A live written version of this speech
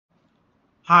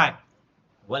Hi,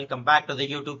 welcome back to the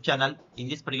YouTube channel. In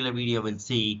this particular video, we'll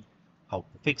see how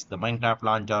to fix the Minecraft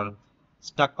launcher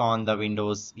stuck on the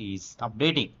Windows is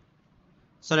updating.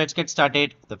 So let's get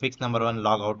started. The fix number one,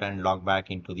 log out and log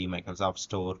back into the Microsoft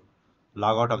Store.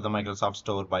 Log out of the Microsoft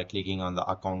Store by clicking on the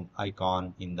account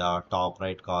icon in the top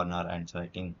right corner and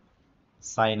selecting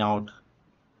sign out.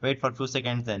 Wait for a few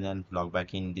seconds and then log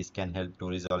back in. This can help to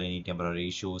resolve any temporary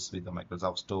issues with the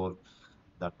Microsoft Store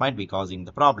that might be causing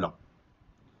the problem.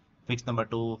 Fix number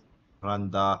two,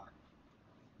 run the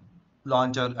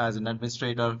launcher as an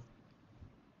administrator.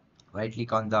 Right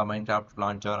click on the Minecraft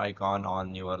launcher icon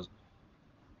on your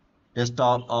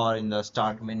desktop or in the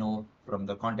start menu. From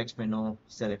the context menu,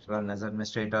 select run as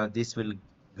administrator. This will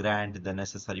grant the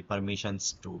necessary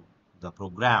permissions to the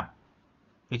program.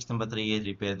 Fix number three is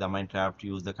repair the Minecraft.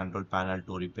 Use the control panel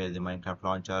to repair the Minecraft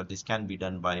launcher. This can be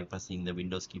done by pressing the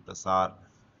Windows key plus R.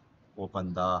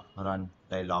 Open the run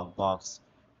dialog box.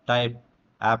 Type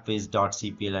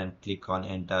appwiz.cpl and click on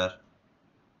enter.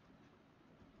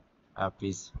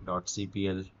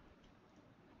 appwiz.cpl,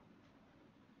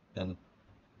 then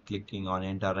clicking on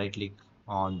enter, right click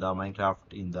on the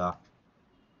Minecraft in the,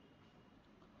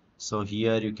 so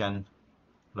here you can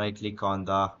right click on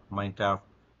the Minecraft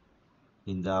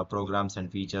in the programs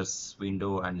and features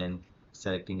window and then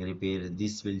selecting repair.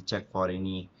 This will check for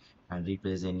any and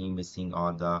replace any missing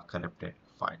or the corrupted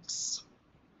files.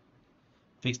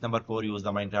 Fix number four, use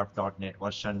the Minecraft.net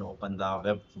version. Open the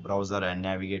web browser and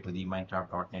navigate to the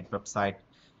Minecraft.net website.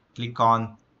 Click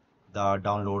on the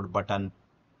download button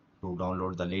to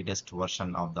download the latest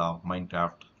version of the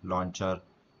Minecraft launcher.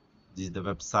 This is the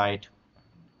website.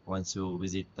 Once you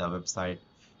visit the website,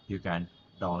 you can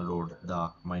download the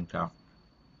Minecraft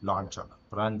launcher.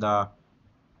 Run the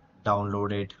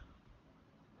downloaded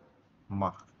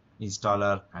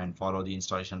installer and follow the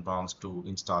installation prompts to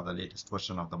install the latest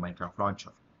version of the Minecraft launcher.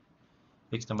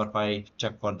 Fix number five,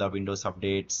 check for the Windows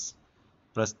updates.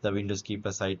 Press the Windows key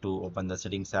plus I to open the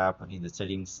settings app. In the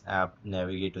settings app,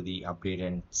 navigate to the update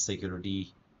and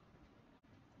security,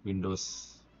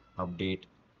 Windows update,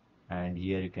 and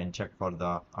here you can check for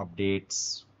the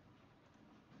updates.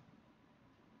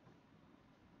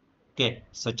 Okay,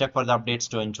 so check for the updates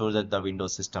to ensure that the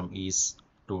Windows system is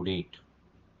to date.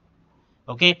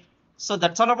 Okay, so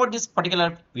that's all about this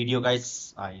particular video,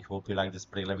 guys. I hope you like this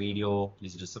particular video.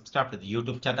 Please do subscribe to the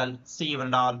YouTube channel. See you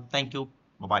and all. Thank you.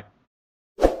 Bye bye.